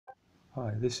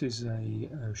Hi, this is a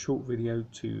short video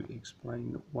to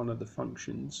explain one of the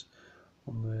functions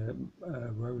on the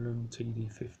Roland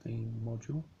TD-15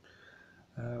 module.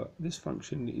 This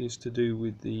function is to do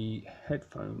with the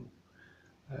headphone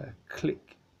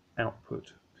click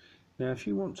output. Now if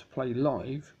you want to play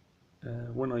live,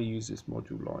 when I use this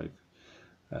module live,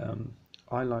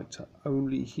 I like to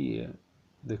only hear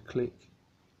the click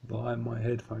via my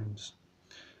headphones.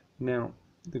 Now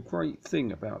the great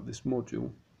thing about this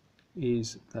module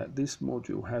is that this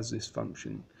module has this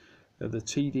function. The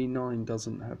TD9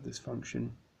 doesn't have this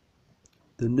function.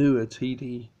 The newer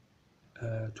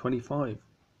TD-15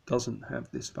 doesn't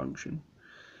have this function.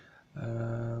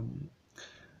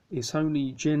 It's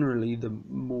only generally the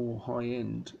more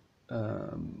high-end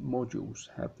modules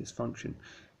have this function.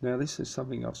 Now this is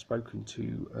something I've spoken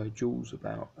to Jules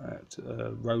about at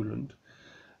Roland,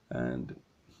 and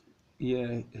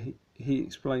yeah, he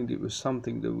explained it was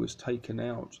something that was taken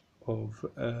out of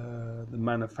the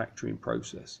manufacturing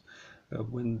process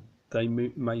when they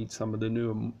made some of the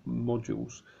newer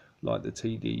modules like the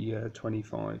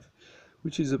TD-25,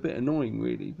 which is a bit annoying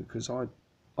really, because I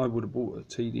would have bought a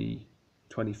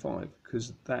TD-25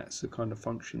 because that's the kind of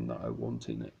function that I want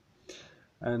in it,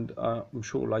 and I'm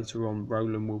sure later on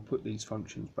Roland will put these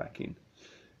functions back in.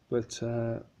 But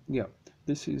yeah,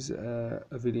 this is a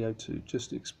video to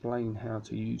just explain how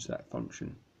to use that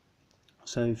function.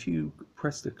 So if you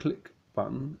press the click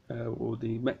button or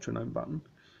the metronome button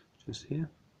just here,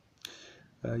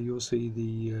 you'll see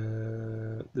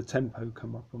the tempo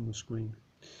come up on the screen.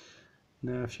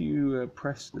 Now if you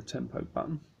press the tempo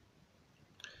button,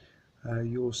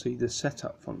 you'll see the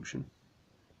setup function.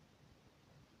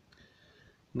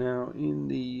 Now in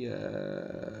the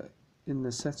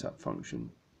setup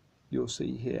function, you'll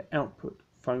see here output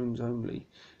phones only.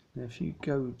 Now if you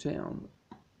go down,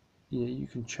 you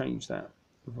can change that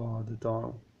via the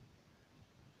dial.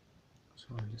 So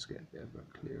I'll just get a bit of a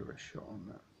clearer shot on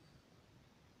that.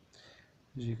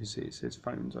 As you can see, it says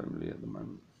phones only at the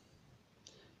moment.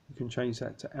 You can change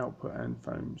that to output and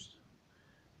phones.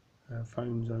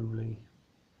 Phones only.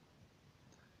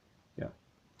 Yeah.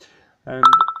 And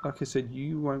like I said,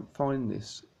 you won't find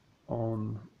this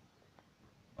on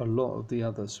a lot of the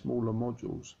other smaller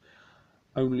modules.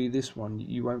 Only this one,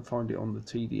 you won't find it on the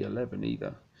TD-11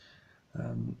 either.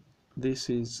 This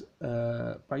is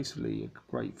basically a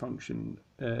great function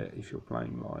if you're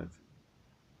playing live.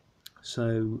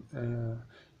 So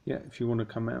yeah, if you want to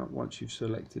come out, once you've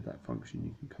selected that function,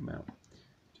 you can come out.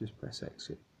 Just press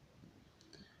exit.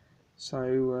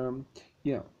 So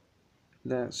yeah,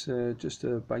 that's just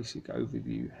a basic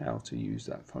overview how to use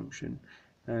that function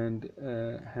and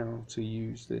how to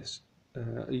use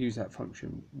that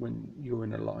function when you're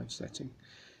in a live setting.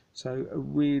 So a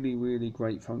really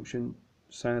great function.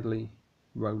 Sadly,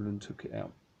 Roland took it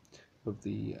out of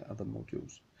the other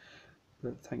modules.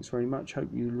 But thanks very much.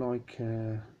 Hope you like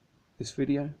this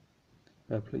video.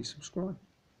 Please subscribe.